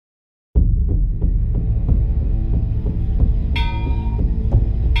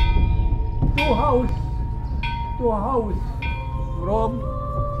house to house from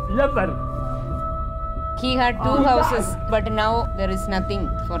leper. He had 2 houses, but now there is nothing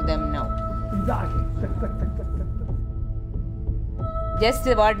for them now. Just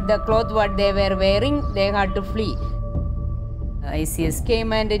what the cloth what they were wearing, they had to flee. ICS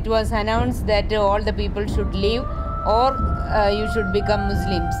came and it was announced that all the people should leave or you should become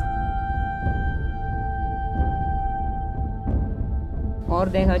Muslims. Or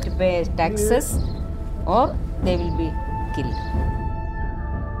they have to pay taxes or they will be killed.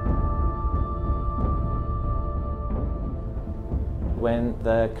 When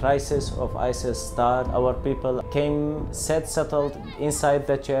the crisis of ISIS started, our people came settled inside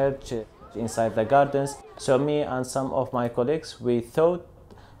the church, inside the gardens. So me and some of my colleagues, we thought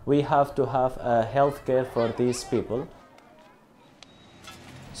we have to have a health care for these people.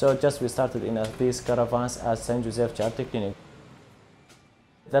 So just we started in these caravans at São José Charity Clinic.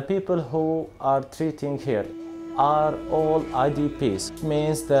 The people who are treating here are all IDPs,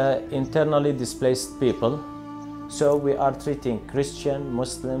 means the internally displaced people. So we are treating Christian,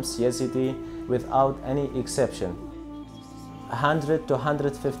 Muslims, Yazidi without any exception. 100 to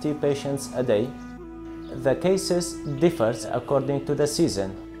 150 patients a day. The cases differ according to the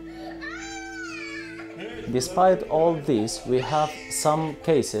season. Despite all this, we have some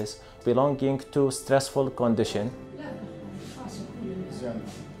cases belonging to stressful condition.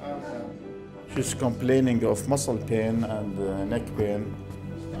 She's complaining of muscle pain and neck pain.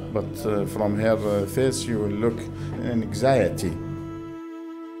 But from her face, you will look in anxiety.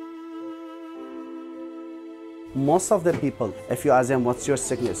 Most of the people, if you ask them, what's your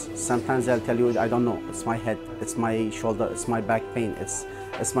sickness? Sometimes they'll tell you, I don't know, it's my head, it's my shoulder, it's my back pain, it's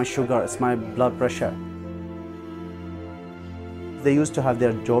my sugar, it's my blood pressure. They used to have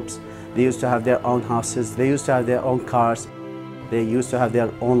their jobs, they used to have their own houses, they used to have their own cars, they used to have their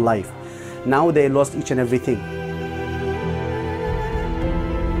own life. Now they lost each and everything.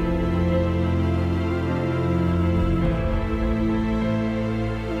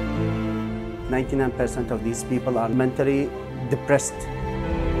 99% of these people are mentally depressed.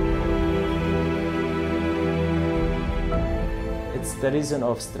 It's the reason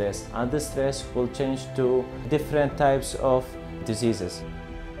of stress, and the stress will change to different types of diseases.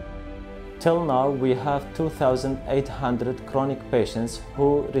 Till now, we have 2,800 chronic patients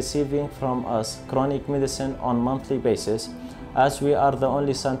who receiving from us chronic medicine on monthly basis, as we are the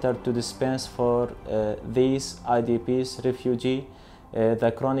only center to dispense for these IDPs, refugees,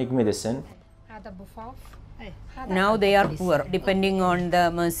 the chronic medicine. Now they are poor, depending on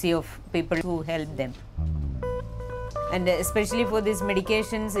the mercy of people who help them. And especially for these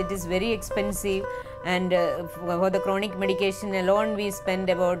medications, it is very expensive. And for the chronic medication alone, we spend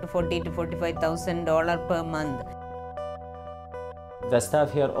about $40,000 to $45,000 per month. The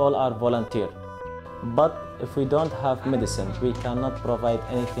staff here all are volunteer. But if we don't have medicine, we cannot provide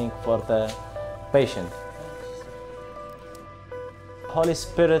anything for the patient. Holy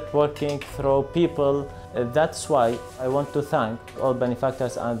Spirit working through people. That's why I want to thank all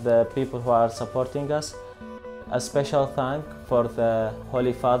benefactors and the people who are supporting us. A special thank for the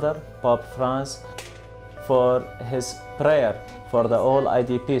Holy Father, Pope Francis, for his prayer for the all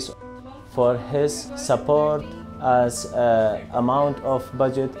IDPs, for his support as amount of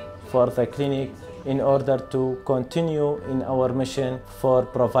budget for the clinic in order to continue in our mission for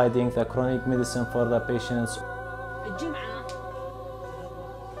providing the chronic medicine for the patients.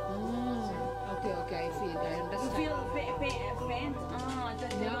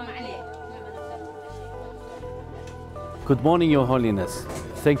 Good morning, Your Holiness.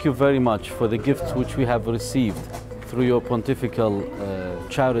 Thank you very much for the gifts which we have received through your pontifical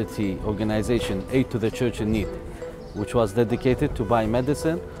charity organization, Aid to the Church in Need, which was dedicated to buy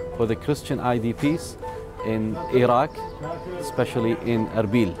medicine for the Christian IDPs in Iraq, especially in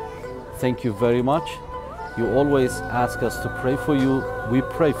Erbil. Thank you very much. You always ask us to pray for you. We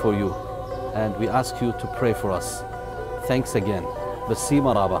pray for you, and we ask you to pray for us. Thanks again. Basi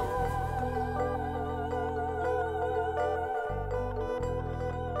maraba.